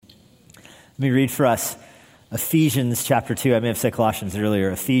Let me read for us Ephesians chapter 2. I may have said Colossians earlier.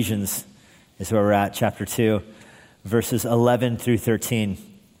 Ephesians is where we're at, chapter 2, verses 11 through 13.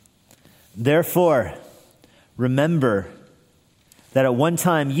 Therefore, remember that at one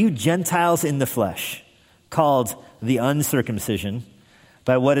time you Gentiles in the flesh, called the uncircumcision,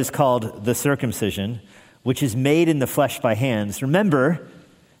 by what is called the circumcision, which is made in the flesh by hands. Remember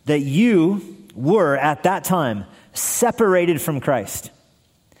that you were at that time separated from Christ,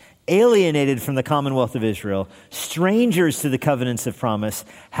 alienated from the commonwealth of Israel, strangers to the covenants of promise,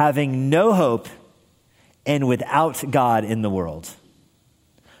 having no hope and without God in the world.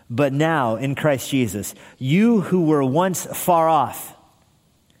 But now, in Christ Jesus, you who were once far off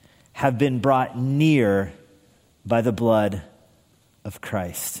have been brought near by the blood of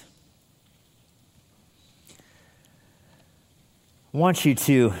Christ. I want you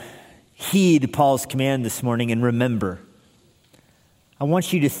to heed Paul's command this morning and remember. I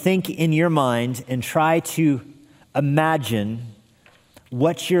want you to think in your mind and try to imagine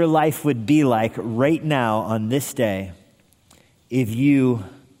what your life would be like right now on this day if you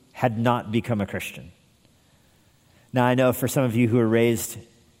had not become a Christian. Now, I know for some of you who are raised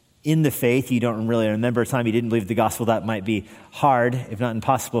in the faith, you don't really remember a time you didn't believe the gospel. That might be hard, if not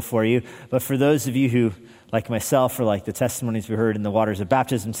impossible for you. But for those of you who, like myself, or like the testimonies we heard in the waters of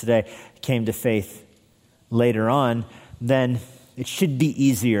baptism today, came to faith later on, then it should be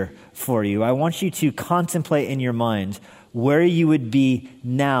easier for you. I want you to contemplate in your mind where you would be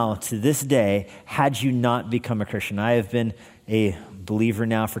now to this day had you not become a Christian. I have been a believer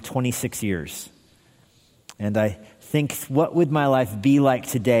now for 26 years. And I think, what would my life be like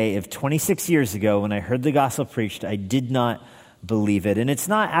today if 26 years ago, when I heard the gospel preached, I did not believe it? And it's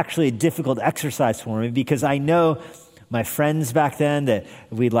not actually a difficult exercise for me because I know my friends back then that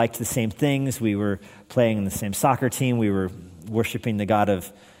we liked the same things. We were playing in the same soccer team. We were worshiping the god of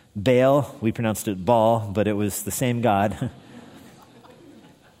Baal. We pronounced it Baal, but it was the same God.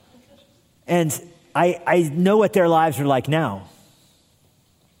 And I know what their lives are like now.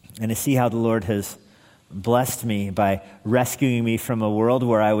 And I see how the Lord has blessed me by rescuing me from a world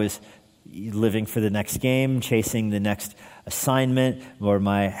where I was living for the next game, chasing the next assignment, where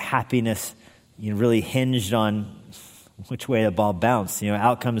my happiness really hinged on which way the ball bounced,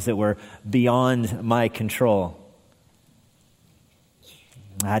 outcomes that were beyond my control.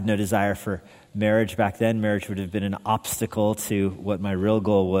 I had no desire for marriage back then. Marriage would have been an obstacle to what my real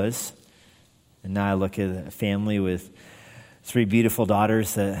goal was. And now I look at a family with 3 beautiful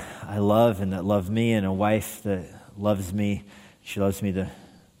daughters that I love and that love me, and a wife that loves me. She loves me the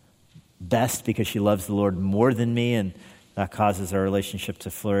best because she loves the Lord more than me, and that causes our relationship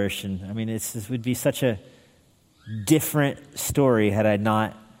to flourish. And I mean, this would be such a different story had I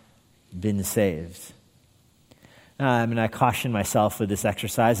not been saved. I caution myself with this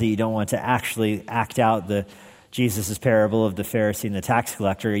exercise that you don't want to actually act out the Jesus' parable of the Pharisee and the tax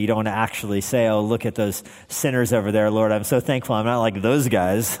collector. You don't want to actually say, oh, look at those sinners over there, Lord. I'm so thankful I'm not like those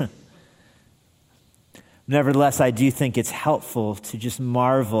guys. Nevertheless, I do think it's helpful to just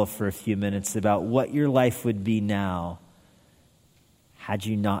marvel for a few minutes about what your life would be now had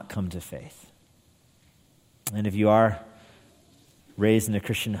you not come to faith. And if you are raised in a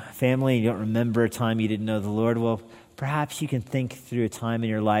Christian family, you don't remember a time you didn't know the Lord, well, perhaps you can think through a time in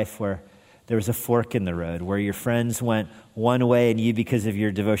your life where there was a fork in the road, where your friends went one way and you, because of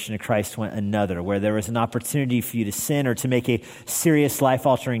your devotion to Christ, went another, where there was an opportunity for you to sin or to make a serious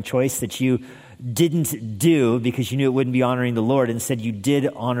life-altering choice that you didn't do because you knew it wouldn't be honoring the Lord. Instead, you did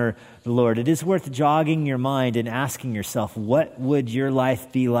honor the Lord. It is worth jogging your mind and asking yourself, what would your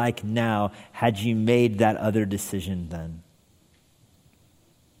life be like now had you made that other decision then?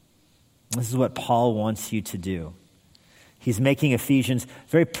 This is what Paul wants you to do. He's making Ephesians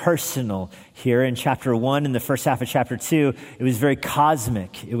very personal here. In chapter 1, in the first half of chapter 2, it was very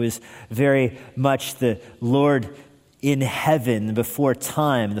cosmic. It was very much the Lord in heaven before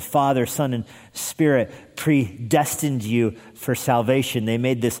time. The Father, Son, and Spirit predestined you for salvation. They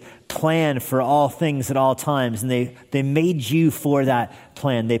made this plan for all things at all times, and they made you for that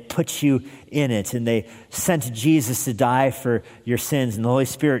plan. They put you in it, and they sent Jesus to die for your sins, and the Holy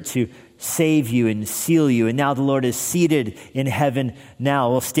Spirit to save you and seal you. And now the Lord is seated in heaven now,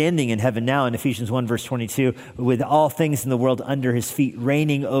 well, standing in heaven now in Ephesians 1 verse 22, with all things in the world under his feet,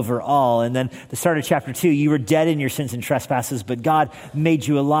 reigning over all. And then the start of chapter 2, you were dead in your sins and trespasses, but God made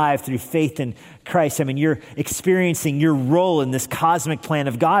you alive through faith in Christ. I mean, you're experiencing your role in this cosmic plan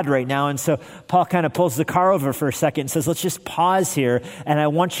of God right now. And so Paul kind of pulls the car over for a second and says, let's just pause here. And I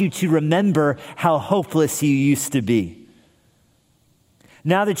want you to remember how hopeless you used to be.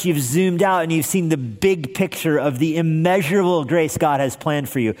 Now that you've zoomed out and you've seen the big picture of the immeasurable grace God has planned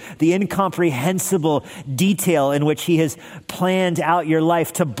for you, the incomprehensible detail in which he has planned out your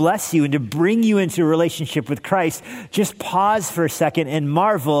life to bless you and to bring you into a relationship with Christ, just pause for a second and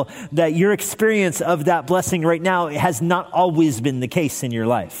marvel that your experience of that blessing right now has not always been the case in your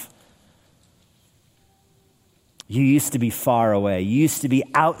life. You used to be far away. You used to be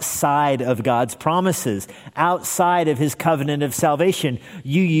outside of God's promises, outside of his covenant of salvation.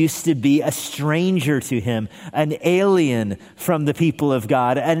 You used to be a stranger to him, an alien from the people of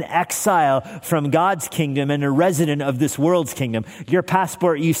God, an exile from God's kingdom and a resident of this world's kingdom. Your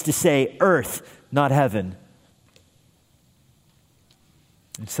passport used to say earth, not heaven.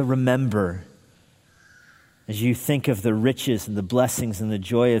 And so remember, as you think of the riches and the blessings and the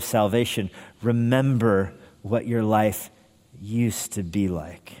joy of salvation, remember what your life used to be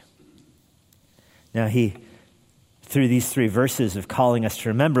like. Now he, through these three verses of calling us to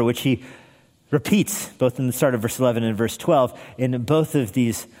remember, which he repeats both in the start of verse 11 and verse 12, in both of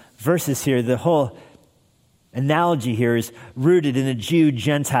these verses here, the whole analogy here is rooted in a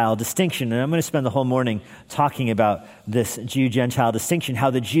Jew-Gentile distinction. And I'm going to spend the whole morning talking about this Jew-Gentile distinction, how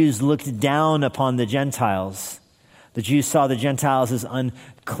the Jews looked down upon the Gentiles. The Jews saw the Gentiles as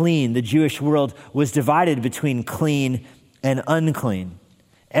unclean. The Jewish world was divided between clean and unclean.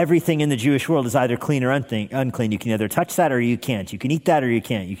 Everything in the Jewish world is either clean or unclean. You can either touch that or you can't. You can eat that or you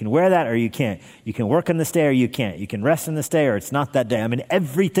can't. You can wear that or you can't. You can work on this day or you can't. You can rest on this day or it's not that day. I mean,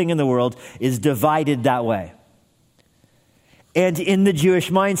 everything in the world is divided that way. And in the Jewish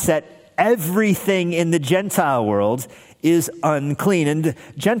mindset, everything in the Gentile world is unclean. And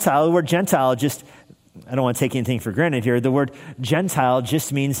the word Gentile just, I don't want to take anything for granted here. The word Gentile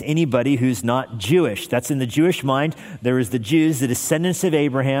just means anybody who's not Jewish. That's in the Jewish mind. There is the Jews, the descendants of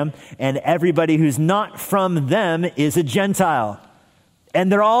Abraham, and everybody who's not from them is a Gentile. And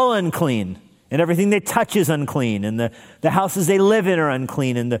they're all unclean. And everything they touch is unclean. And the houses they live in are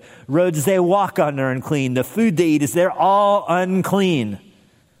unclean. And the roads they walk on are unclean. The food they eat they're all unclean.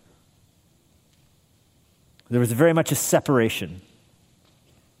 There was very much a separation.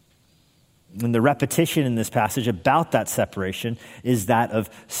 And the repetition in this passage about that separation is that of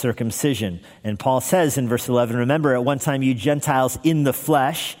circumcision. And Paul says in verse 11, remember at one time you Gentiles in the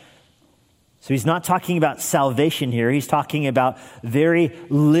flesh. So he's not talking about salvation here. He's talking about very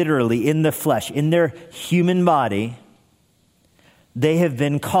literally in the flesh, in their human body. They have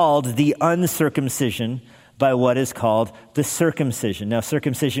been called the uncircumcision by what is called the circumcision. Now,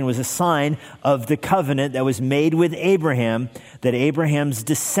 circumcision was a sign of the covenant that was made with Abraham, that Abraham's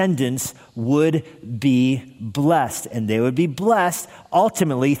descendants would be blessed. And they would be blessed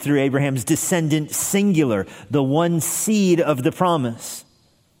ultimately through Abraham's descendant singular, the one seed of the promise.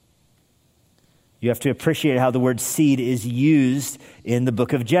 You have to appreciate how the word seed is used in the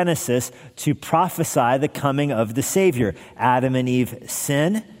book of Genesis to prophesy the coming of the Savior. Adam and Eve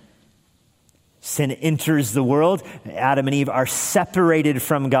sin. Sin enters the world. Adam and Eve are separated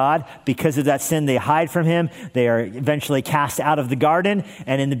from God. Because of that sin, they hide from him. They are eventually cast out of the garden.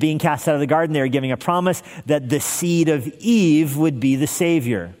 And in the being cast out of the garden, they are giving a promise that the seed of Eve would be the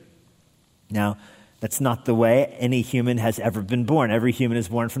Savior. Now, that's not the way any human has ever been born. Every human is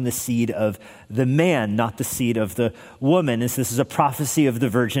born from the seed of the man, not the seed of the woman. And so this is a prophecy of the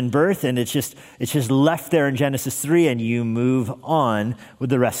virgin birth, and it's just left there in Genesis 3, and you move on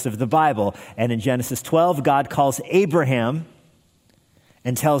with the rest of the Bible. And in Genesis 12, God calls Abraham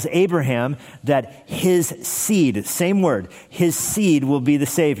and tells Abraham that his seed, same word, his seed will be the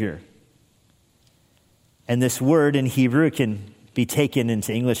Savior. And this word in Hebrew can be taken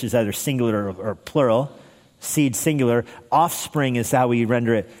into English as either singular or plural. Seed singular. Offspring is how we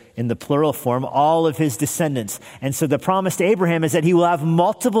render it in the plural form. All of his descendants. And so the promise to Abraham is that he will have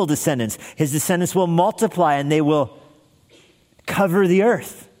multiple descendants. His descendants will multiply and they will cover the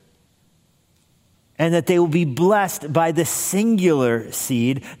earth. And that they will be blessed by the singular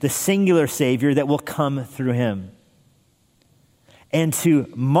seed, the singular Savior that will come through him. And to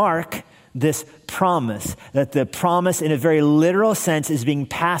mark this promise, that the promise in a very literal sense is being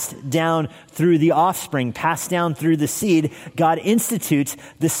passed down through the offspring, passed down through the seed, God institutes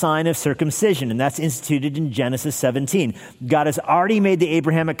the sign of circumcision, and that's instituted in Genesis 17. God has already made the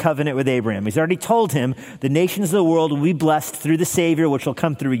Abrahamic covenant with Abraham. He's already told him the nations of the world will be blessed through the Savior, which will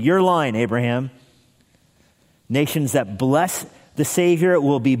come through your line, Abraham. Nations that bless the Savior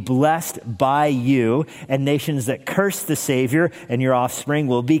will be blessed by you, and nations that curse the Savior and your offspring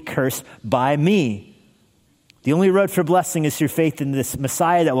will be cursed by me. The only road for blessing is through faith in this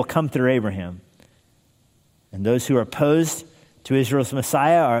Messiah that will come through Abraham. And those who are opposed to Israel's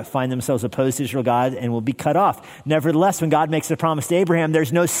Messiah find themselves opposed to Israel, God, and will be cut off. Nevertheless, when God makes a promise to Abraham,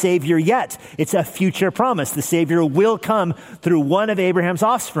 there's no Savior yet. It's a future promise. The Savior will come through one of Abraham's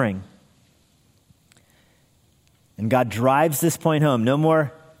offspring. And God drives this point home. No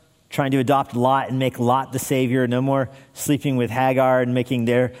more trying to adopt Lot and make Lot the Savior. No more sleeping with Hagar and making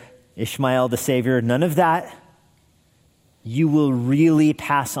their Ishmael the Savior. None of that. You will really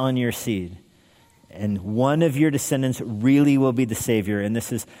pass on your seed. And one of your descendants really will be the Savior. And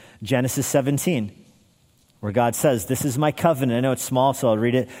this is Genesis 17, where God says, this is my covenant. I know it's small, so I'll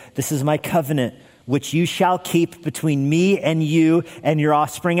read it. This is my covenant, which you shall keep between me and you and your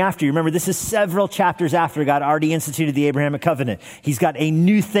offspring after you. Remember, this is several chapters after God already instituted the Abrahamic covenant. He's got a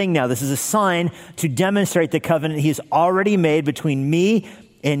new thing now. This is a sign to demonstrate the covenant he has already made between me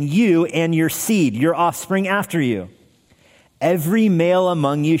and you and your seed, your offspring after you. Every male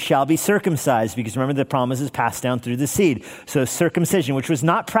among you shall be circumcised, because remember the promise is passed down through the seed. So circumcision, which was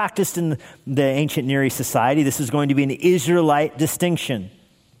not practiced in the ancient Near East society, this is going to be an Israelite distinction.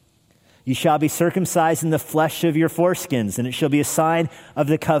 You shall be circumcised in the flesh of your foreskins, and it shall be a sign of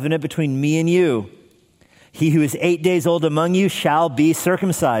the covenant between me and you. He who is 8 days old among you shall be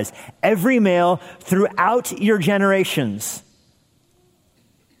circumcised. Every male throughout your generations.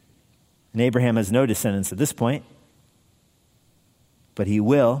 And Abraham has no descendants at this point. But he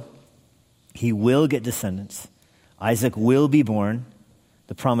will get descendants. Isaac will be born.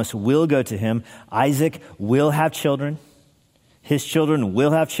 The promise will go to him. Isaac will have children. His children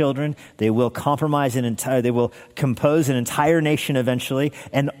will have children. They will compose an entire nation eventually,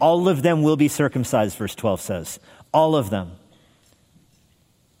 and all of them will be circumcised, verse 12 says. All of them.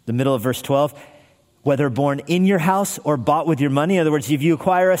 The middle of verse 12, whether born in your house or bought with your money, in other words, if you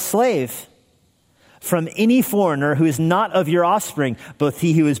acquire a slave from any foreigner who is not of your offspring, both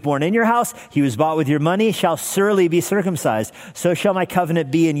he who is born in your house, he who is bought with your money, shall surely be circumcised. So shall my covenant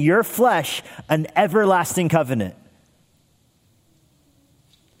be in your flesh, an everlasting covenant.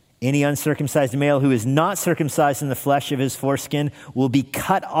 Any uncircumcised male who is not circumcised in the flesh of his foreskin will be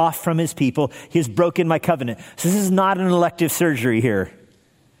cut off from his people. He has broken my covenant. So this is not an elective surgery here.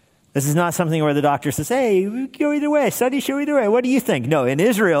 This is not something where the doctor says, hey, we go either way. Studies show either way. What do you think? No, in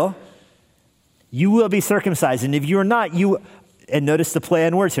Israel, you will be circumcised. And if you're not, and notice the play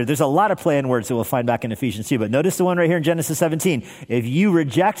on words here. There's a lot of play on words that we'll find back in Ephesians 2, but notice the one right here in Genesis 17. If you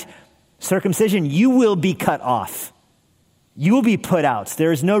reject circumcision, you will be cut off. You will be put out.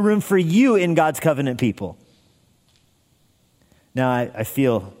 There is no room for you in God's covenant people. Now, I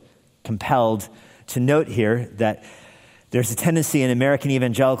feel compelled to note here that there's a tendency in American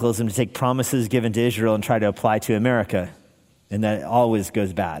evangelicalism to take promises given to Israel and try to apply to America. And that always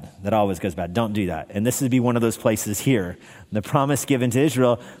goes bad. Don't do that. And this would be one of those places here. The promise given to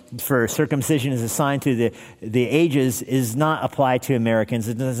Israel for circumcision as a sign to the ages is not applied to Americans.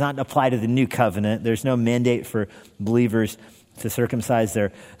 It does not apply to the new covenant. There's no mandate for believers to circumcise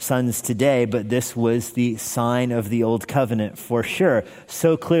their sons today, but this was the sign of the old covenant for sure.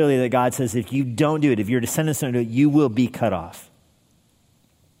 So clearly that God says, if you don't do it, if your descendants don't do it, you will be cut off.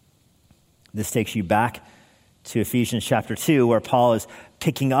 This takes you back to Ephesians chapter 2, where Paul is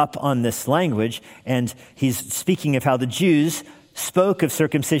picking up on this language, and he's speaking of how the Jews spoke of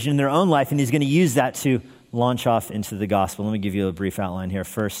circumcision in their own life, and he's going to use that to launch off into the gospel. Let me give you a brief outline here.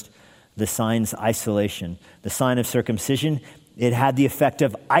 First, the sign's isolation. The sign of circumcision, it had the effect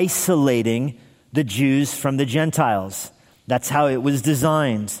of isolating the Jews from the Gentiles. That's how it was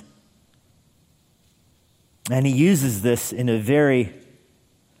designed. And he uses this in a very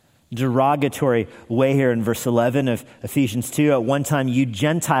derogatory way here in verse 11 of Ephesians 2. At one time, you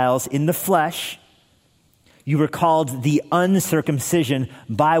Gentiles in the flesh, you were called the uncircumcision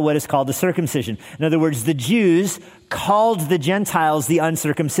by what is called the circumcision. In other words, the Jews called the Gentiles the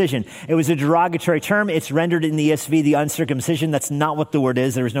uncircumcision. It was a derogatory term. It's rendered in the ESV the uncircumcision. That's not what the word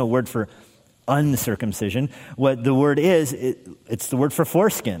is. There is no word for uncircumcision. What the word is, it's the word for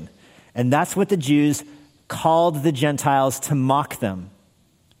foreskin. And that's what the Jews called the Gentiles to mock them.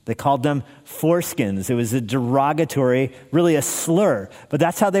 They called them foreskins. It was a derogatory, really a slur, but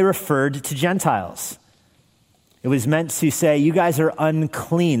that's how they referred to Gentiles. It was meant to say, you guys are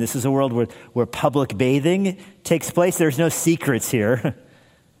unclean. This is a world where public bathing takes place. There's no secrets here.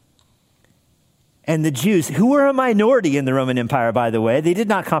 And the Jews, who were a minority in the Roman Empire, by the way, they did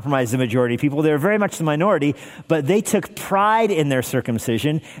not compromise the majority of people. They were very much the minority, but they took pride in their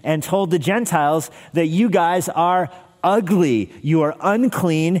circumcision and told the Gentiles that you guys are ugly, you are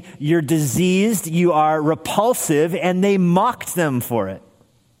unclean, you're diseased, you are repulsive, and they mocked them for it.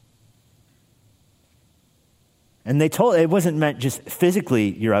 And it wasn't meant just physically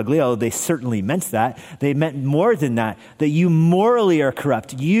you're ugly, although they certainly meant that. They meant more than that you morally are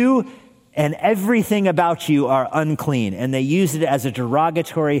corrupt. You and everything about you are unclean. And they used it as a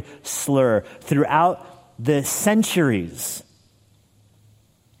derogatory slur throughout the centuries.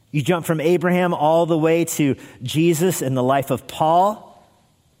 You jump from Abraham all the way to Jesus and the life of Paul.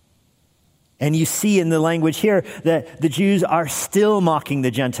 And you see in the language here that the Jews are still mocking the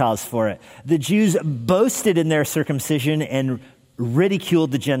Gentiles for it. The Jews boasted in their circumcision and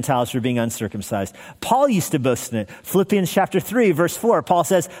ridiculed the Gentiles for being uncircumcised. Paul used to boast in it. Philippians chapter 3, verse 4, Paul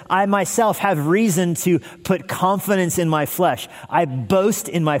says, I myself have reason to put confidence in my flesh. I boast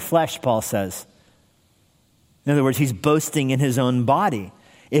in my flesh, Paul says. In other words, he's boasting in his own body.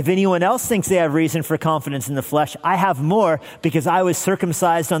 If anyone else thinks they have reason for confidence in the flesh, I have more because I was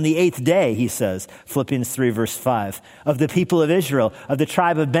circumcised on the 8th day, he says, Philippians 3, verse 5, of the people of Israel, of the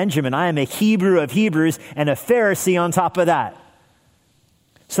tribe of Benjamin. I am a Hebrew of Hebrews and a Pharisee on top of that.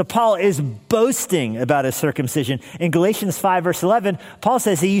 So Paul is boasting about his circumcision. In Galatians 5, verse 11, Paul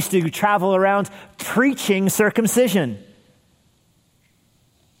says he used to travel around preaching circumcision.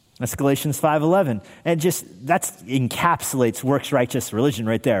 That's Galatians 5:11. And that encapsulates works righteous religion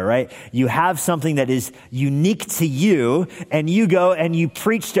right there, right? You have something that is unique to you, and you go and you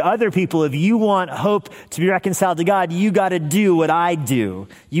preach to other people. If you want hope to be reconciled to God, you got to do what I do.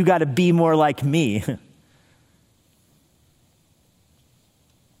 You got to be more like me.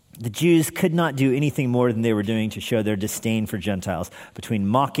 The Jews could not do anything more than they were doing to show their disdain for Gentiles. Between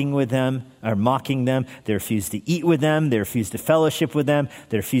mocking them, they refused to eat with them, they refused to fellowship with them,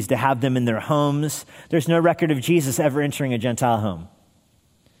 they refused to have them in their homes. There's no record of Jesus ever entering a Gentile home.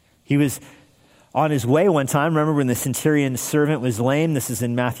 He was on his way one time. Remember when the centurion's servant was lame? This is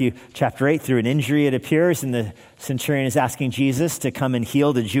in Matthew chapter 8. Through an injury, it appears, and the centurion is asking Jesus to come and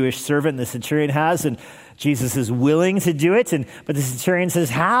heal the Jewish servant the centurion has, and Jesus is willing to do it, but the centurion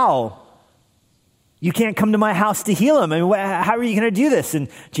says, how? You can't come to my house to heal him. I mean, how are you going to do this? And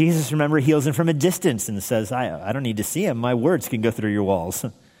Jesus, remember, heals him from a distance and says, I don't need to see him. My words can go through your walls.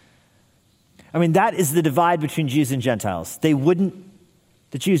 I mean, that is the divide between Jews and Gentiles. The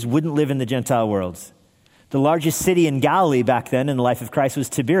Jews wouldn't live in the Gentile worlds. The largest city in Galilee back then in the life of Christ was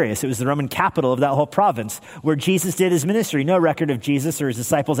Tiberias. It was the Roman capital of that whole province where Jesus did his ministry. No record of Jesus or his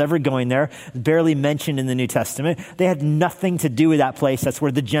disciples ever going there. Barely mentioned in the New Testament. They had nothing to do with that place. That's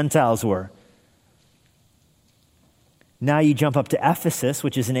where the Gentiles were. Now you jump up to Ephesus,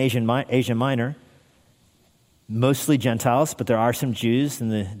 which is in Asia Minor. Mostly Gentiles, but there are some Jews in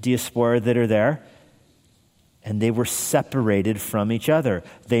the diaspora that are there. And they were separated from each other.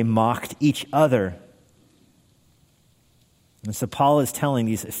 They mocked each other. And so Paul is telling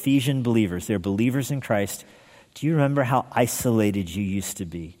these Ephesian believers, they're believers in Christ, do you remember how isolated you used to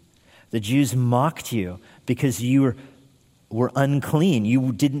be? The Jews mocked you because you were unclean.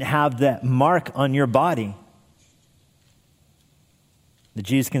 You didn't have that mark on your body. The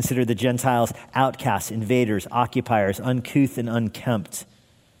Jews considered the Gentiles outcasts, invaders, occupiers, uncouth and unkempt.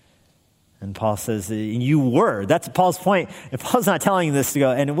 And Paul says, you were. That's Paul's point. And Paul's not telling you this to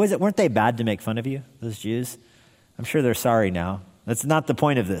go, and weren't they bad to make fun of you, those Jews? I'm sure they're sorry now. That's not the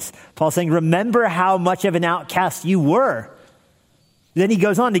point of this. Paul's saying, remember how much of an outcast you were. Then he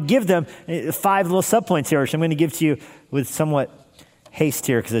goes on to give them 5 little subpoints here, which I'm going to give to you with somewhat haste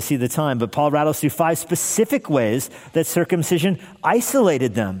here because I see the time. But Paul rattles through 5 specific ways that circumcision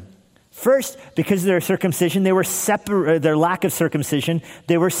isolated them. First, because of their circumcision, their lack of circumcision,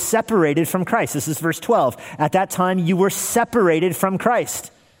 they were separated from Christ. This is verse 12. At that time, you were separated from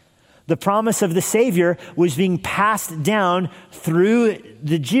Christ. The promise of the Savior was being passed down through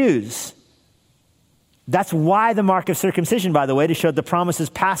the Jews. That's why the mark of circumcision, by the way, to show the promise is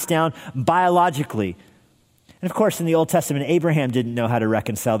passed down biologically. And of course, in the Old Testament, Abraham didn't know how to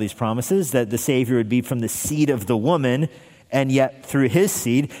reconcile these promises, that the Savior would be from the seed of the woman, and yet through his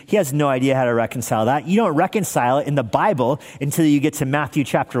seed, he has no idea how to reconcile that. You don't reconcile it in the Bible until you get to Matthew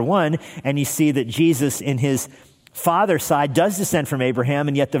chapter 1, and you see that Jesus in his father's side does descend from Abraham,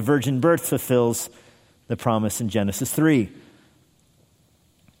 and yet the virgin birth fulfills the promise in Genesis 3.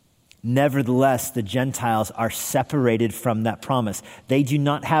 Nevertheless, the Gentiles are separated from that promise. They do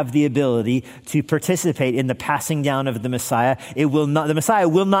not have the ability to participate in the passing down of the Messiah. The Messiah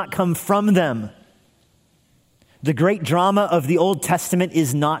will not come from them. The great drama of the Old Testament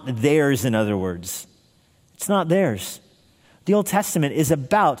is not theirs, in other words. It's not theirs. The Old Testament is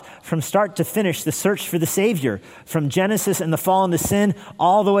about, from start to finish, the search for the Savior. From Genesis and the fall into sin,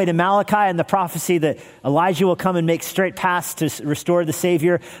 all the way to Malachi and the prophecy that Elijah will come and make straight paths to restore the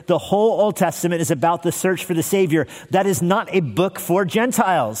Savior. The whole Old Testament is about the search for the Savior. That is not a book for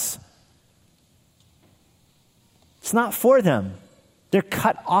Gentiles. It's not for them. They're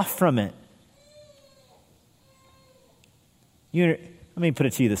cut off from it. Let me put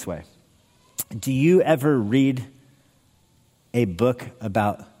it to you this way. Do you ever read a book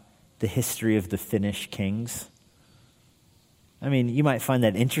about the history of the Finnish kings? I mean, you might find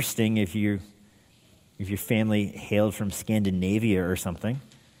that interesting if your family hailed from Scandinavia or something.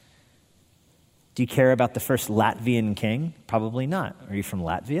 Do you care about the first Latvian king? Probably not. Are you from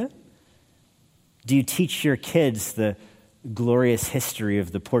Latvia? Do you teach your kids the glorious history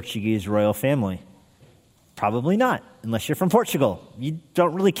of the Portuguese royal family? Probably not, unless you're from Portugal. You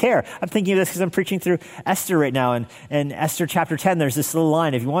don't really care. I'm thinking of this because I'm preaching through Esther right now. And Esther chapter 10, there's this little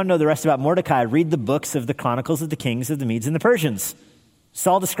line. If you want to know the rest about Mordecai, read the books of the Chronicles of the Kings of the Medes and the Persians. It's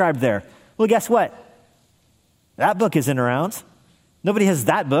all described there. Well, guess what? That book isn't around. Nobody has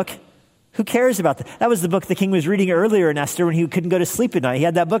that book. Who cares about that? That was the book the king was reading earlier in Esther when he couldn't go to sleep at night. He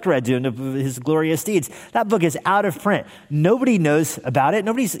had that book read to him, his glorious deeds. That book is out of print. Nobody knows about it.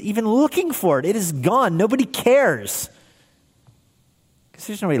 Nobody's even looking for it. It is gone. Nobody cares. Because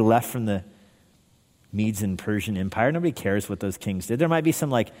there's nobody left from the Medes and Persian Empire. Nobody cares what those kings did. There might be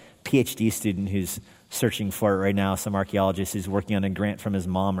some PhD student who's searching for it right now, some archaeologist who's working on a grant from his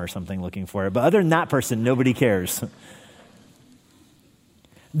mom or something looking for it. But other than that person, nobody cares.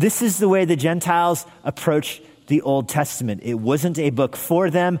 This is the way the Gentiles approach the Old Testament. It wasn't a book for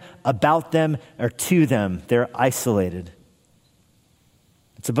them, about them, or to them. They're isolated.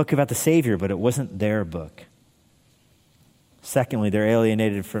 It's a book about the Savior, but it wasn't their book. Secondly,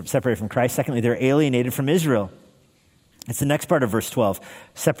 they're separated from Christ. Secondly, they're alienated from Israel. It's the next part of verse 12.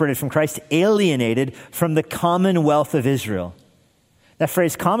 Separated from Christ, alienated from the commonwealth of Israel. That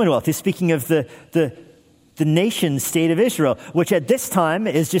phrase, commonwealth, is speaking of the nation state of Israel, which at this time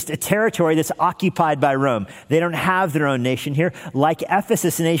is just a territory that's occupied by Rome. They don't have their own nation here. Like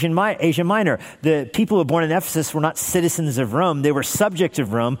Ephesus in Asia Minor, the people who were born in Ephesus were not citizens of Rome. They were subject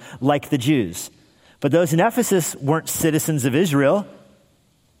of Rome like the Jews. But those in Ephesus weren't citizens of Israel.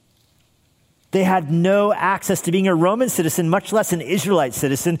 They had no access to being a Roman citizen, much less an Israelite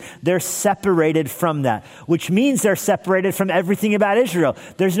citizen. They're separated from that, which means they're separated from everything about Israel.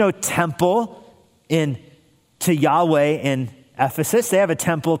 There's no temple to Yahweh in Ephesus. They have a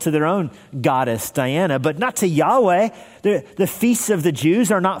temple to their own goddess, Diana, but not to Yahweh. The feasts of the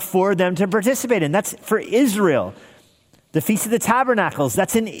Jews are not for them to participate in. That's for Israel. The Feast of the Tabernacles,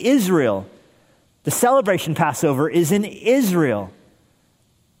 that's in Israel. The celebration Passover is in Israel.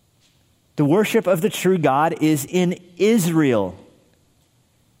 The worship of the true God is in Israel.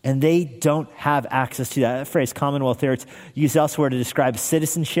 And they don't have access to that. That phrase, commonwealth, there, it's used elsewhere to describe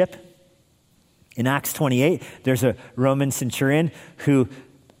citizenship. In Acts 28, there's a Roman centurion who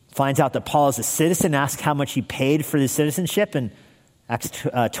finds out that Paul is a citizen, asks how much he paid for the citizenship. And Acts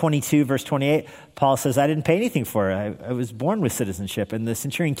 22, verse 28, Paul says, I didn't pay anything for it. I was born with citizenship. And the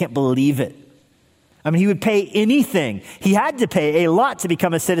centurion can't believe it. I mean, he would pay anything. He had to pay a lot to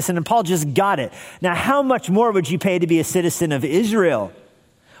become a citizen, and Paul just got it. Now, how much more would you pay to be a citizen of Israel?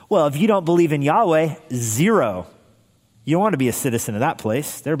 Well, if you don't believe in Yahweh, zero. You don't want to be a citizen of that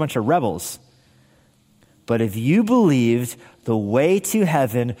place. They're a bunch of rebels. But if you believed the way to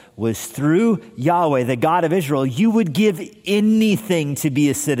heaven was through Yahweh, the God of Israel, you would give anything to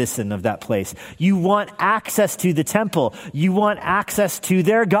be a citizen of that place. You want access to the temple. You want access to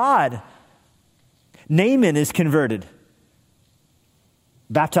their God. Naaman is converted,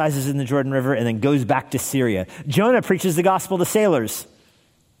 baptizes in the Jordan River, and then goes back to Syria. Jonah preaches the gospel to sailors.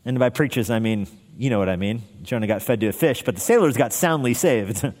 And by preaches, I mean, you know what I mean. Jonah got fed to a fish, but the sailors got soundly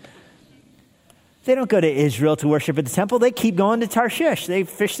saved. They don't go to Israel to worship at the temple. They keep going to Tarshish. They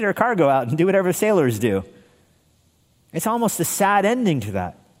fish their cargo out and do whatever sailors do. It's almost a sad ending to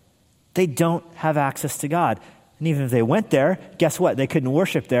that. They don't have access to God. And even if they went there, guess what? They couldn't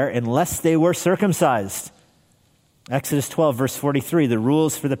worship there unless they were circumcised. Exodus 12, verse 43, the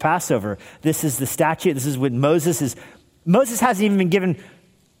rules for the Passover. This is the statute. This is what Moses hasn't even been given.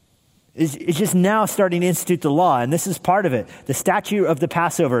 Is just now starting to institute the law, and this is part of it. The statute of the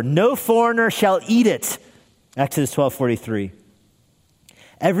Passover. No foreigner shall eat it. Exodus 12:43.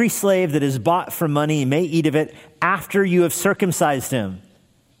 Every slave that is bought for money may eat of it after you have circumcised him.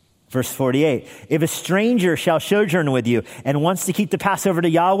 Verse 48, if a stranger shall sojourn with you and wants to keep the Passover to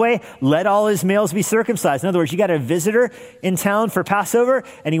Yahweh, let all his males be circumcised. In other words, you got a visitor in town for Passover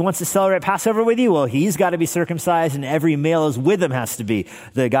and he wants to celebrate Passover with you. Well, he's got to be circumcised and every male is with him has to be.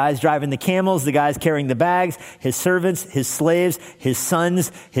 The guys driving the camels, the guys carrying the bags, his servants, his slaves, his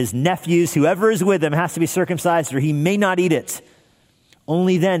sons, his nephews, whoever is with him has to be circumcised or he may not eat it.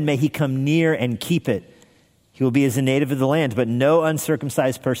 Only then may he come near and keep it. He will be as a native of the land, but no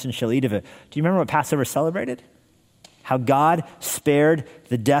uncircumcised person shall eat of it. Do you remember what Passover celebrated? how God spared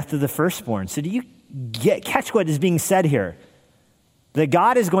the death of the firstborn. So do you catch what is being said here? That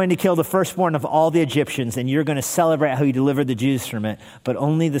God is going to kill the firstborn of all the Egyptians, and you're going to celebrate how he delivered the Jews from it, but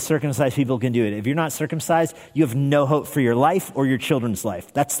only the circumcised people can do it. If you're not circumcised, you have no hope for your life or your children's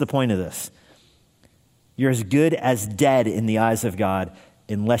life. That's the point of this. You're as good as dead in the eyes of God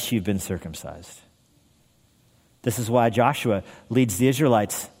unless you've been circumcised. This is why Joshua leads the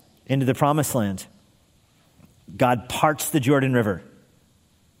Israelites into the promised land. God parts the Jordan River.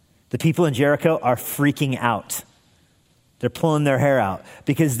 The people in Jericho are freaking out. They're pulling their hair out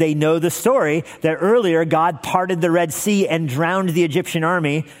because they know the story that earlier God parted the Red Sea and drowned the Egyptian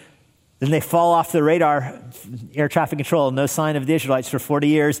army. Then they fall off the radar, air traffic control, no sign of the Israelites for 40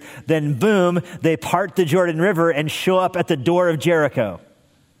 years. Then boom, they part the Jordan River and show up at the door of Jericho.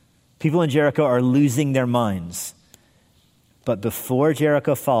 People in Jericho are losing their minds. But before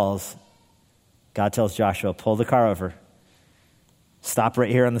Jericho falls, God tells Joshua, pull the car over. Stop right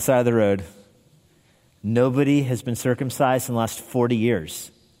here on the side of the road. Nobody has been circumcised in the last 40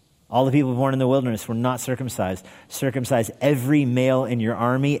 years. All the people born in the wilderness were not circumcised. Circumcise every male in your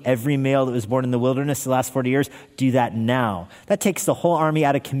army, every male that was born in the wilderness the last 40 years. Do that now. That takes the whole army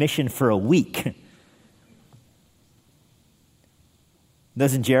out of commission for a week.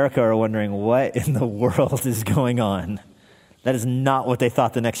 Those in Jericho are wondering, what in the world is going on? That is not what they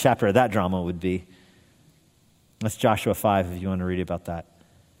thought the next chapter of that drama would be. That's Joshua 5 if you want to read about that.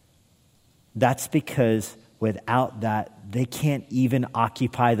 That's because without that, they can't even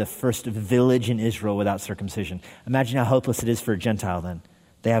occupy the first village in Israel without circumcision. Imagine how hopeless it is for a Gentile then.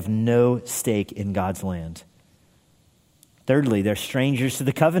 They have no stake in God's land. Thirdly, they're strangers to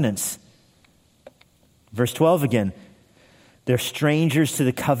the covenants. Verse 12 again. They're strangers to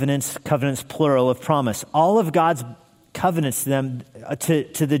the covenants plural of promise. All of God's covenants to them,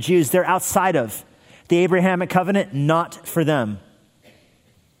 to the Jews, they're outside of. The Abrahamic covenant, not for them.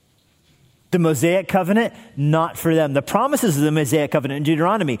 The Mosaic covenant, not for them. The promises of the Mosaic covenant in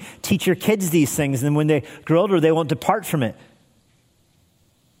Deuteronomy, teach your kids these things, and when they grow older, they won't depart from it.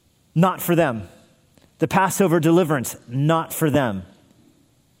 Not for them. The Passover deliverance, not for them.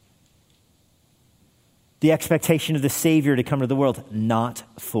 The expectation of the Savior to come to the world, not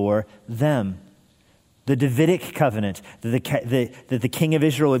for them. The Davidic covenant, that the king of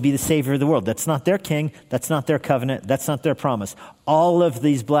Israel would be the Savior of the world. That's not their king. That's not their covenant. That's not their promise. All of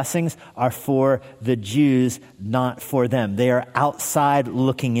these blessings are for the Jews, not for them. They are outside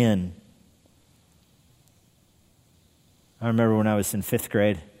looking in. I remember when I was in 5th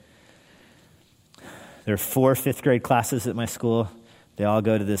grade, there are 4 5th grade classes at my school. They all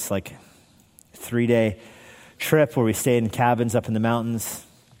go to this 3-day trip where we stayed in cabins up in the mountains.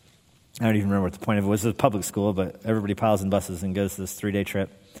 I don't even remember what the point of it was. It was a public school, but everybody piles in buses and goes to this 3-day trip.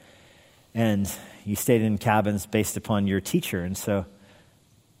 And you stayed in cabins based upon your teacher. And so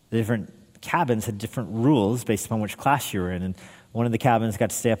the different cabins had different rules based upon which class you were in. And one of the cabins got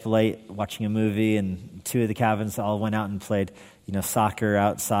to stay up late watching a movie, and 2 of the cabins all went out and played, soccer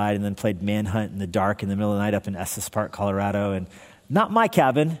outside, and then played manhunt in the dark in the middle of the night up in Estes Park, Colorado. And not my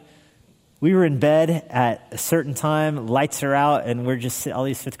cabin. We were in bed at a certain time, lights are out, and we're just, all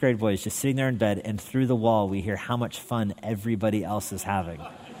these 5th grade boys just sitting there in bed, and through the wall we hear how much fun everybody else is having.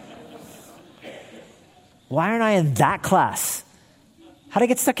 Why aren't I in that class? How'd I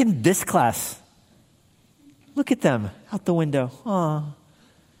get stuck in this class? Look at them out the window. Aw.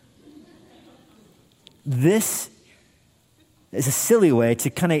 This is a silly way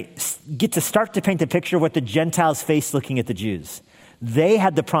to kind of get to start to paint a picture of what the Gentiles faced looking at the Jews. They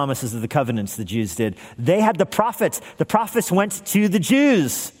had the promises of the covenants, the Jews did. They had the prophets. The prophets went to the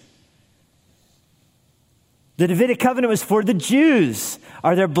Jews. The Davidic covenant was for the Jews.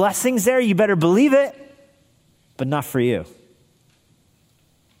 Are there blessings there? You better believe it, but not for you.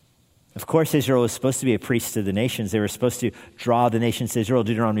 Of course, Israel was supposed to be a priest to the nations. They were supposed to draw the nations to Israel.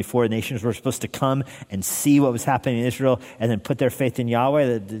 Deuteronomy 4, the nations were supposed to come and see what was happening in Israel and then put their faith in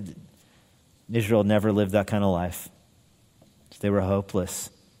Yahweh. Israel never lived that kind of life. They were hopeless,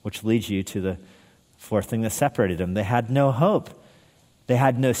 which leads you to the 4th thing that separated them. They had no hope. They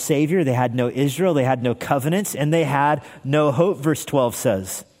had no Savior. They had no Israel. They had no covenants, and they had no hope, verse 12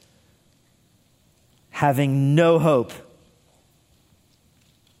 says. Having no hope.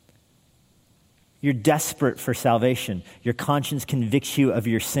 You're desperate for salvation. Your conscience convicts you of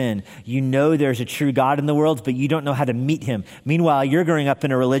your sin. You know there's a true God in the world, but you don't know how to meet him. Meanwhile, you're growing up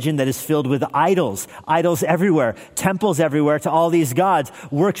in a religion that is filled with idols everywhere, temples everywhere to all these gods,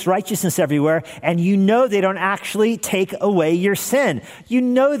 works righteousness everywhere, and you know they don't actually take away your sin. You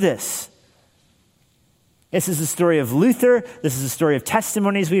know this. This is the story of Luther. This is the story of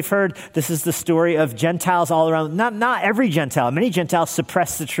testimonies we've heard. This is the story of Gentiles all around. Not every Gentile. Many Gentiles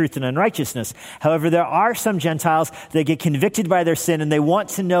suppress the truth and unrighteousness. However, there are some Gentiles that get convicted by their sin and they want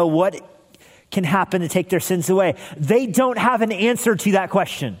to know what can happen to take their sins away. They don't have an answer to that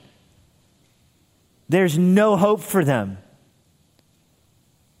question. There's no hope for them.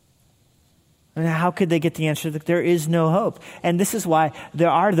 And how could they get the answer that there is no hope? And this is why there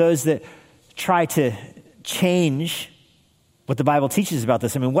are those that try to change what the Bible teaches about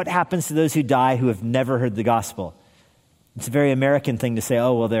this. I mean, what happens to those who die who have never heard the gospel? It's a very American thing to say,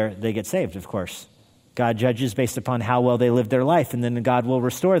 oh, well, they get saved, of course. God judges based upon how well they live their life, and then God will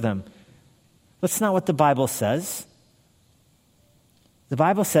restore them. That's not what the Bible says. The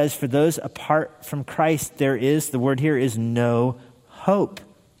Bible says for those apart from Christ, the word here is no hope.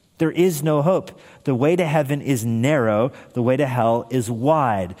 There is no hope. The way to heaven is narrow. The way to hell is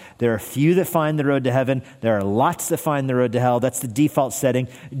wide. There are few that find the road to heaven. There are lots that find the road to hell. That's the default setting.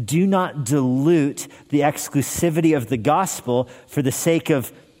 Do not dilute the exclusivity of the gospel for the sake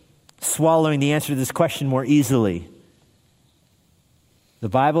of swallowing the answer to this question more easily. The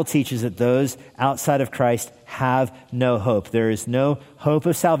Bible teaches that those outside of Christ have no hope. There is no hope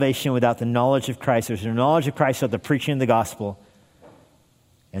of salvation without the knowledge of Christ. There's no knowledge of Christ without the preaching of the gospel.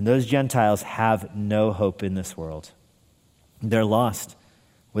 And those Gentiles have no hope in this world. They're lost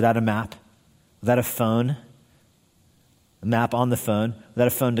without a map, without a phone, a map on the phone, without a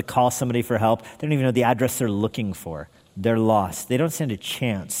phone to call somebody for help. They don't even know the address they're looking for. They're lost. They don't stand a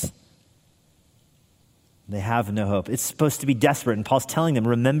chance. They have no hope. It's supposed to be desperate. And Paul's telling them,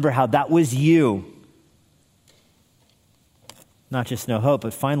 remember how that was you. Not just no hope,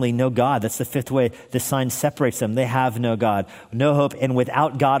 but finally no God. That's the fifth way the sign separates them. They have no God, no hope, and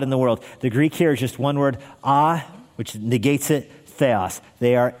without God in the world. The Greek here is just one word, which negates it, theos.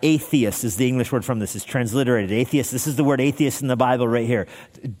 They are atheists, is the English word from this. It's transliterated, atheist. This is the word atheist in the Bible right here.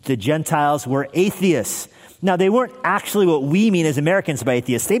 The Gentiles were atheists. Now, they weren't actually what we mean as Americans by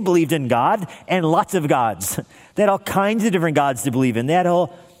atheists. They believed in God and lots of gods. They had all kinds of different gods to believe in. They had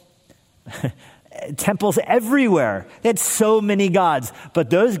whole temples everywhere. They had so many gods, but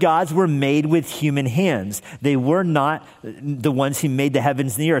those gods were made with human hands. They were not the ones who made the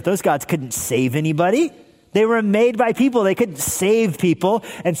heavens and the earth. Those gods couldn't save anybody. They were made by people. They couldn't save people.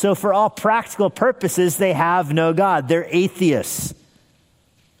 And so for all practical purposes, they have no God. They're atheists.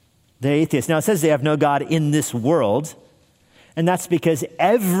 They're atheists. Now it says they have no God in this world. And that's because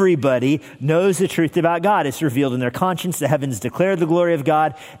everybody knows the truth about God. It's revealed in their conscience. The heavens declare the glory of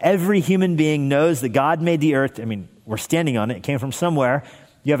God. Every human being knows that God made the earth. I mean, we're standing on it. It came from somewhere.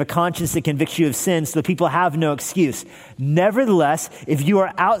 You have a conscience that convicts you of sin, so the people have no excuse. Nevertheless, if you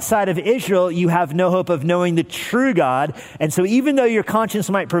are outside of Israel, you have no hope of knowing the true God. And so even though your conscience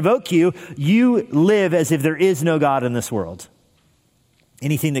might provoke you, you live as if there is no God in this world.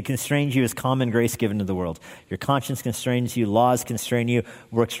 Anything that constrains you is common grace given to the world. Your conscience constrains you, laws constrain you,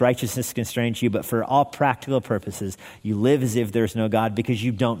 works righteousness constrains you, but for all practical purposes, you live as if there's no God because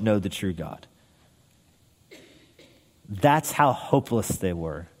you don't know the true God. That's how hopeless they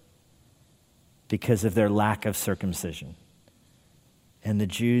were because of their lack of circumcision. And the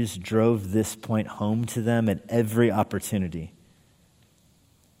Jews drove this point home to them at every opportunity.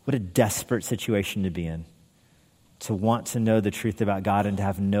 What a desperate situation to be in. To want to know the truth about God and to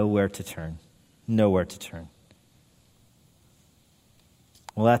have nowhere to turn. Nowhere to turn.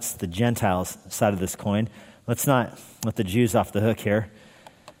 Well, that's the Gentiles side of this coin. Let's not let the Jews off the hook here.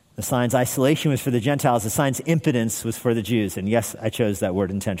 The sign's isolation was for the Gentiles. The sign's impotence was for the Jews. And yes, I chose that word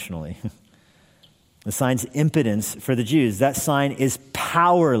intentionally. The sign's impotence for the Jews. That sign is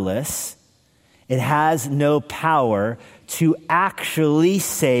powerless. It has no power to actually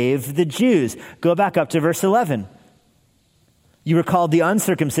save the Jews. Go back up to verse 11. You were called the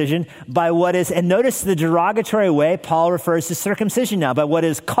uncircumcision by what is, and notice the derogatory way Paul refers to circumcision now, by what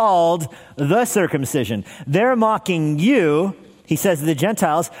is called the circumcision. They're mocking you, he says to the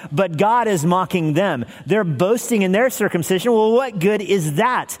Gentiles, but God is mocking them. They're boasting in their circumcision. Well, what good is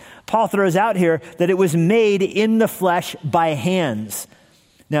that? Paul throws out here that it was made in the flesh by hands.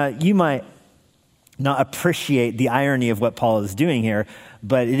 Now, you might not appreciate the irony of what Paul is doing here,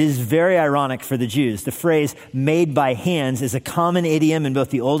 but it is very ironic for the Jews. The phrase made by hands is a common idiom in both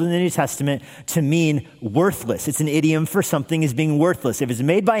the Old and the New Testament to mean worthless. It's an idiom for something as being worthless. If it's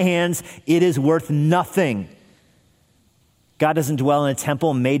made by hands, it is worth nothing. God doesn't dwell in a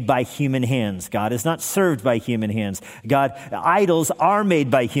temple made by human hands. God is not served by human hands. Idols are made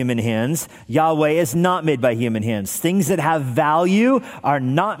by human hands. Yahweh is not made by human hands. Things that have value are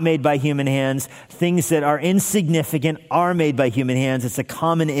not made by human hands. Things that are insignificant are made by human hands. It's a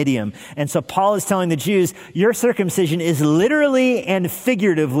common idiom. And so Paul is telling the Jews, your circumcision is literally and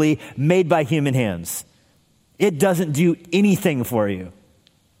figuratively made by human hands. It doesn't do anything for you.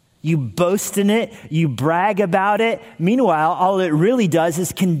 You boast in it, you brag about it. Meanwhile, all it really does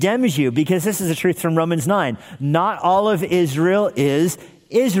is condemns you, because this is the truth from Romans 9. Not all of Israel is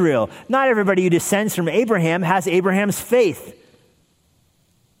Israel. Not everybody who descends from Abraham has Abraham's faith.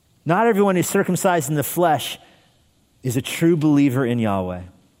 Not everyone who's circumcised in the flesh is a true believer in Yahweh.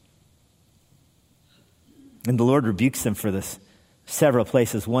 And the Lord rebukes them for this several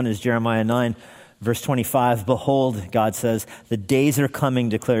places. One is Jeremiah 9. Verse 25, behold, God says, the days are coming,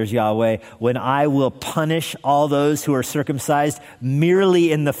 declares Yahweh, when I will punish all those who are circumcised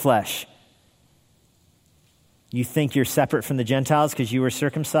merely in the flesh. You think you're separate from the Gentiles because you were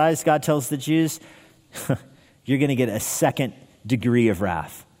circumcised, God tells the Jews? You're going to get a second degree of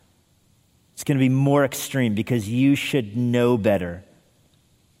wrath. It's going to be more extreme because you should know better.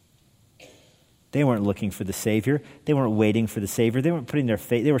 They weren't looking for the Savior. They weren't waiting for the Savior. They weren't putting their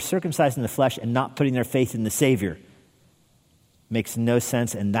faith. They were circumcised in the flesh and not putting their faith in the Savior. Makes no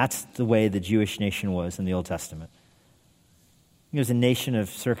sense, and that's the way the Jewish nation was in the Old Testament. It was a nation of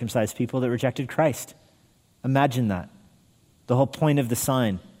circumcised people that rejected Christ. Imagine that. The whole point of the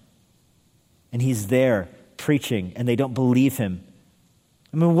sign. And he's there preaching, and they don't believe him.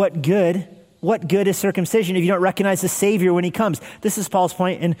 I mean, what good is circumcision if you don't recognize the Savior when he comes? This is Paul's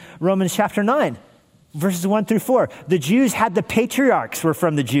point in Romans chapter 9, verses 1 through 4. The Jews had the patriarchs were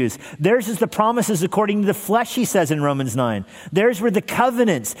from the Jews. Theirs is the promises according to the flesh, he says in Romans 9. Theirs were the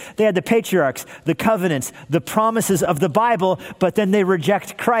covenants. They had the patriarchs, the covenants, the promises of the Bible, but then they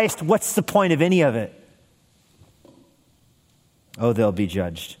reject Christ. What's the point of any of it? Oh, they'll be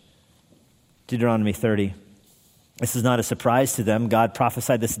judged. Deuteronomy 30. This is not a surprise to them. God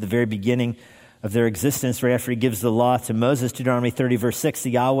prophesied this at the very beginning of their existence, right after he gives the law to Moses. Deuteronomy 30, verse 6, the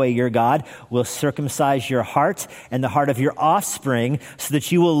Yahweh your God will circumcise your heart and the heart of your offspring so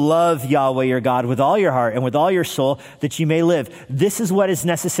that you will love Yahweh your God with all your heart and with all your soul, that you may live. This is what is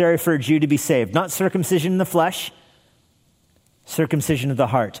necessary for a Jew to be saved. Not circumcision in the flesh, circumcision of the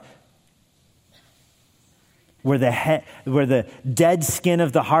heart. Where the dead skin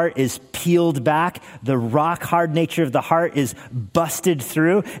of the heart is peeled back, the rock-hard nature of the heart is busted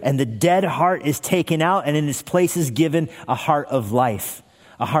through, and the dead heart is taken out, and in its place is given a heart of life,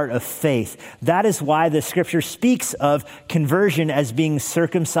 a heart of faith. That is why the scripture speaks of conversion as being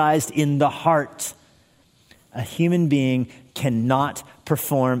circumcised in the heart. A human being cannot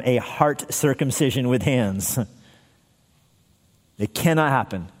perform a heart circumcision with hands. It cannot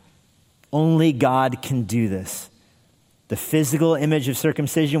happen. Only God can do this. The physical image of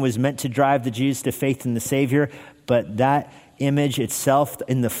circumcision was meant to drive the Jews to faith in the Savior, but that image itself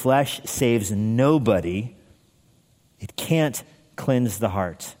in the flesh saves nobody. It can't cleanse the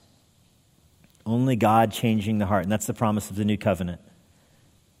heart. Only God changing the heart, and that's the promise of the new covenant.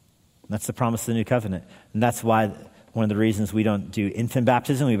 That's the promise of the new covenant. And that's why one of the reasons we don't do infant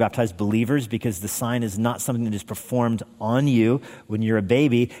baptism, we baptize believers, because the sign is not something that is performed on you when you're a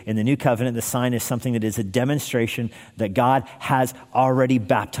baby. In the new covenant, the sign is something that is a demonstration that God has already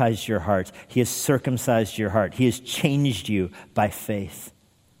baptized your heart. He has circumcised your heart. He has changed you by faith.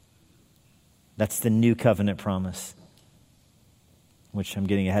 That's the new covenant promise, which I'm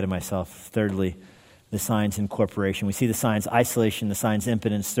getting ahead of myself. Thirdly, the signs incorporation. We see the signs isolation, the signs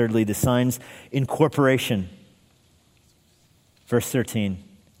impotence. Thirdly, the signs incorporation. Verse 13,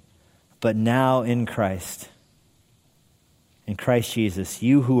 but now in Christ Jesus,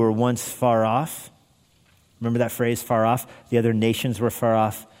 you who were once far off, remember that phrase, far off? The other nations were far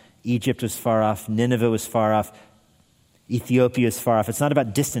off. Egypt was far off. Nineveh was far off. Ethiopia is far off. It's not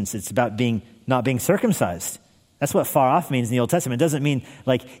about distance. It's about not being circumcised. That's what far off means in the Old Testament. It doesn't mean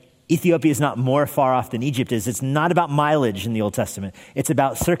like Ethiopia is not more far off than Egypt is. It's not about mileage in the Old Testament. It's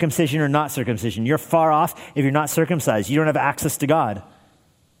about circumcision or not circumcision. You're far off if you're not circumcised. You don't have access to God.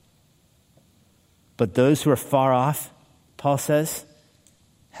 But those who are far off, Paul says,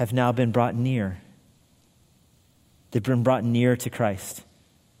 have now been brought near. They've been brought near to Christ.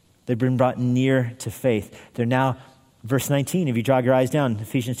 They've been brought near to faith. They're now, verse 19, if you jog your eyes down,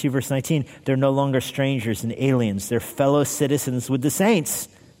 Ephesians 2, verse 19, they're no longer strangers and aliens. They're fellow citizens with the saints.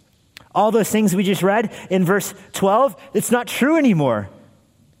 All those things we just read in verse 12, it's not true anymore.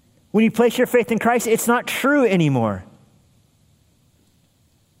 When you place your faith in Christ, it's not true anymore.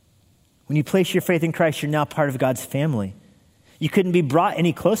 When you place your faith in Christ, you're now part of God's family. You couldn't be brought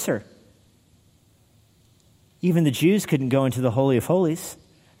any closer. Even the Jews couldn't go into the Holy of Holies.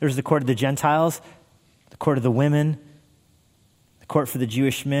 There was the court of the Gentiles, the court of the women, the court for the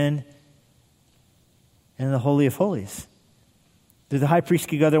Jewish men, and the Holy of Holies. The high priest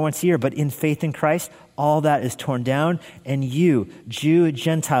could go there once a year, but in faith in Christ, all that is torn down, and you, Jew,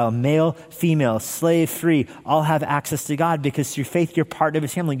 Gentile, male, female, slave, free, all have access to God because through faith you're part of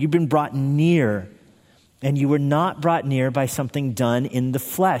his family. You've been brought near, and you were not brought near by something done in the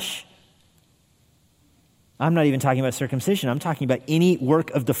flesh. I'm not even talking about circumcision. I'm talking about any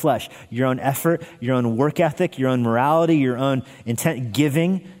work of the flesh, your own effort, your own work ethic, your own morality, your own intent,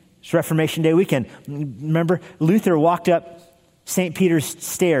 giving. It's Reformation Day weekend. Remember, Luther walked up St. Peter's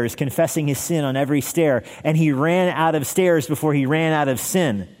stairs, confessing his sin on every stair, and he ran out of stairs before he ran out of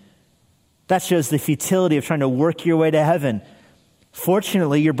sin. That shows the futility of trying to work your way to heaven.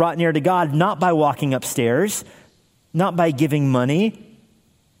 Fortunately, you're brought near to God not by walking upstairs, not by giving money,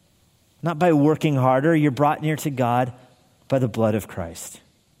 not by working harder. You're brought near to God by the blood of Christ.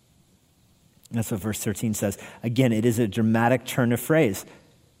 And that's what verse 13 says. Again, it is a dramatic turn of phrase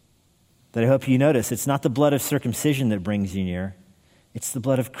that I hope you notice. It's not the blood of circumcision that brings you near. It's the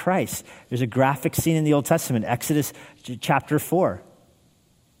blood of Christ. There's a graphic scene in the Old Testament, Exodus chapter 4,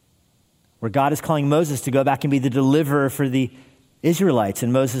 where God is calling Moses to go back and be the deliverer for the Israelites.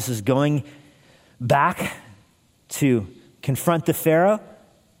 And Moses is going back to confront the Pharaoh.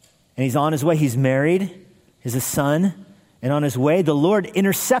 And he's on his way. He's married. He has a son. And on his way, the Lord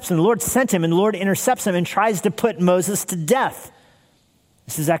intercepts him. The Lord sent him, and the Lord intercepts him and tries to put Moses to death.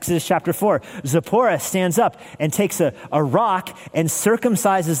 This is Exodus chapter 4. Zipporah stands up and takes a rock and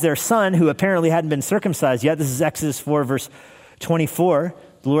circumcises their son, who apparently hadn't been circumcised yet. This is Exodus 4, verse 24.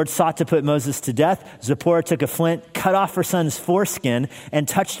 The Lord sought to put Moses to death. Zipporah took a flint, cut off her son's foreskin, and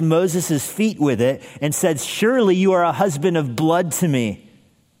touched Moses' feet with it, and said, "Surely you are a husband of blood to me."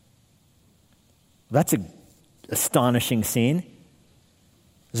 That's an astonishing scene.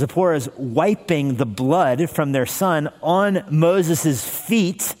 Zipporah is wiping the blood from their son on Moses'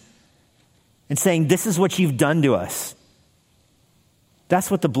 feet and saying, "This is what you've done to us." That's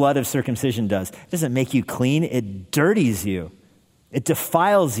what the blood of circumcision does. It doesn't make you clean. It dirties you. It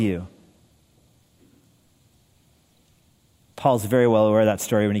defiles you. Paul's very well aware of that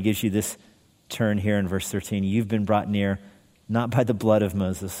story when he gives you this turn here in verse 13. You've been brought near, not by the blood of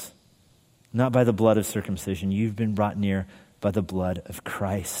Moses, not by the blood of circumcision. You've been brought near by the blood of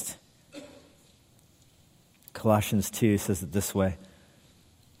Christ. Colossians 2 says it this way.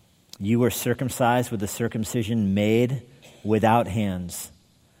 You were circumcised with a circumcision made without hands,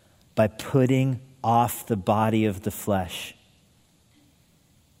 by putting off the body of the flesh.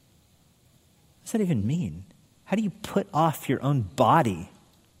 What does that even mean? How do you put off your own body?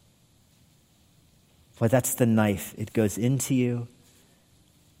 Well, that's the knife. It goes into you.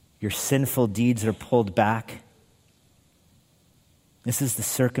 Your sinful deeds are pulled back. This is the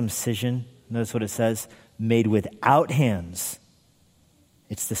circumcision. Notice what it says, made without hands.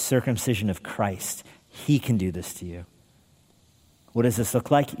 It's the circumcision of Christ. He can do this to you. What does this look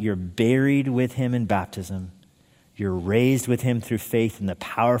like? You're buried with him in baptism. You're raised with him through faith in the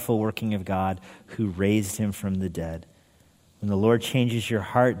powerful working of God who raised him from the dead. When the Lord changes your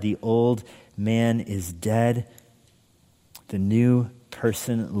heart, the old man is dead. The new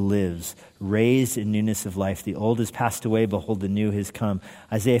person lives, raised in newness of life. The old has passed away, behold, the new has come.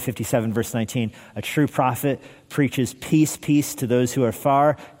 Isaiah 57, verse 19, a true prophet preaches peace, peace to those who are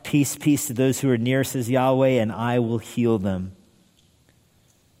far, peace, peace to those who are near, says Yahweh, and I will heal them.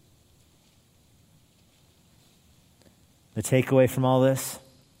 The takeaway from all this,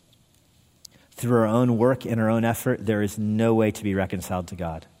 through our own work and our own effort, there is no way to be reconciled to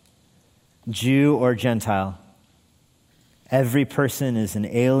God. Jew or Gentile, every person is an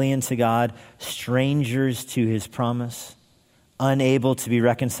alien to God, strangers to his promise, unable to be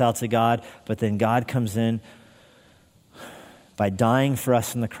reconciled to God, but then God comes in by dying for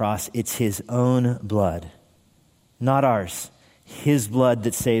us on the cross. It's his own blood, not ours. His blood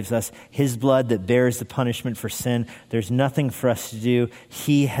that saves us, his blood that bears the punishment for sin. There's nothing for us to do.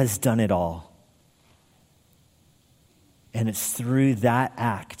 He has done it all. And it's through that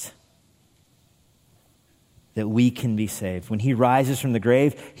act that we can be saved. When he rises from the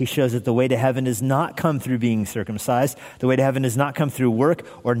grave, he shows that the way to heaven does not come through being circumcised. The way to heaven does not come through work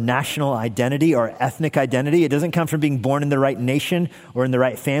or national identity or ethnic identity. It doesn't come from being born in the right nation or in the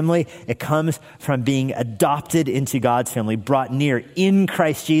right family. It comes from being adopted into God's family, brought near in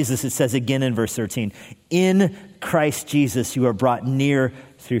Christ Jesus. It says again in verse 13, in Christ Jesus, you are brought near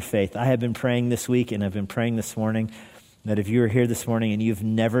through faith. I have been praying this week and I've been praying this morning that if you are here this morning and you've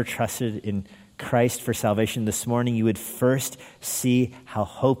never trusted in Christ for salvation this morning, you would first see how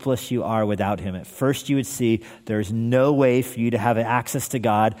hopeless you are without him. At first, you would see there's no way for you to have access to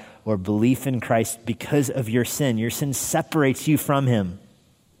God or belief in Christ because of your sin. Your sin separates you from him,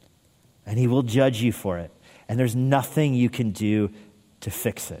 and he will judge you for it. And there's nothing you can do to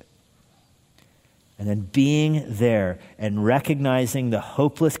fix it. And then being there and recognizing the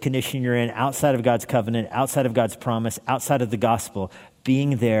hopeless condition you're in outside of God's covenant, outside of God's promise, outside of the gospel,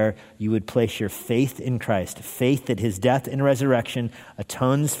 being there, you would place your faith in Christ, faith that his death and resurrection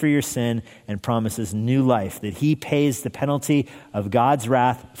atones for your sin and promises new life, that he pays the penalty of God's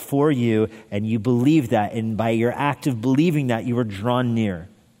wrath for you, and you believe that, and by your act of believing that, you are drawn near.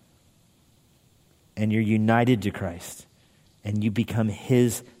 And you're united to Christ, and you become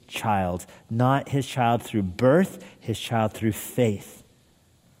his child, not his child through birth, his child through faith,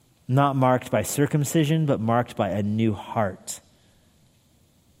 not marked by circumcision, but marked by a new heart.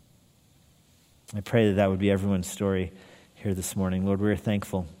 I pray that that would be everyone's story here this morning. Lord, we're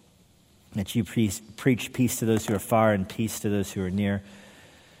thankful that you preach peace to those who are far and peace to those who are near,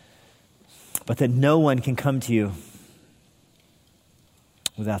 but that no one can come to you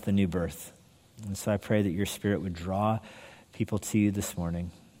without the new birth. And so I pray that your Spirit would draw people to you this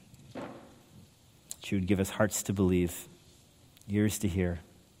morning, that you would give us hearts to believe, ears to hear.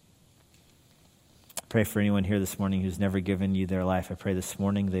 I pray for anyone here this morning who's never given you their life. I pray this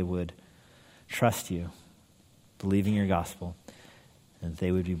morning they would trust you, believing your gospel, and that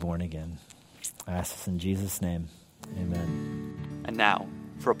they would be born again. I ask this in Jesus' name. Amen. And now,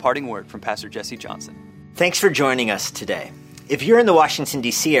 for a parting word from Pastor Jesse Johnson. Thanks for joining us today. If you're in the Washington,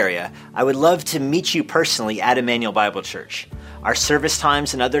 D.C. area, I would love to meet you personally at Emmanuel Bible Church. Our service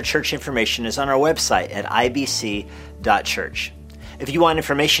times and other church information is on our website at ibc.church. If you want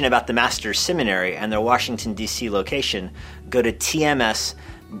information about the Master's Seminary and their Washington, D.C. location, go to tms.edu.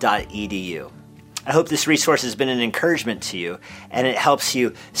 I hope this resource has been an encouragement to you, and it helps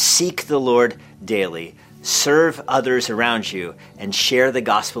you seek the Lord daily, serve others around you, and share the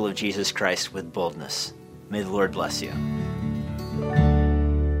gospel of Jesus Christ with boldness. May the Lord bless you.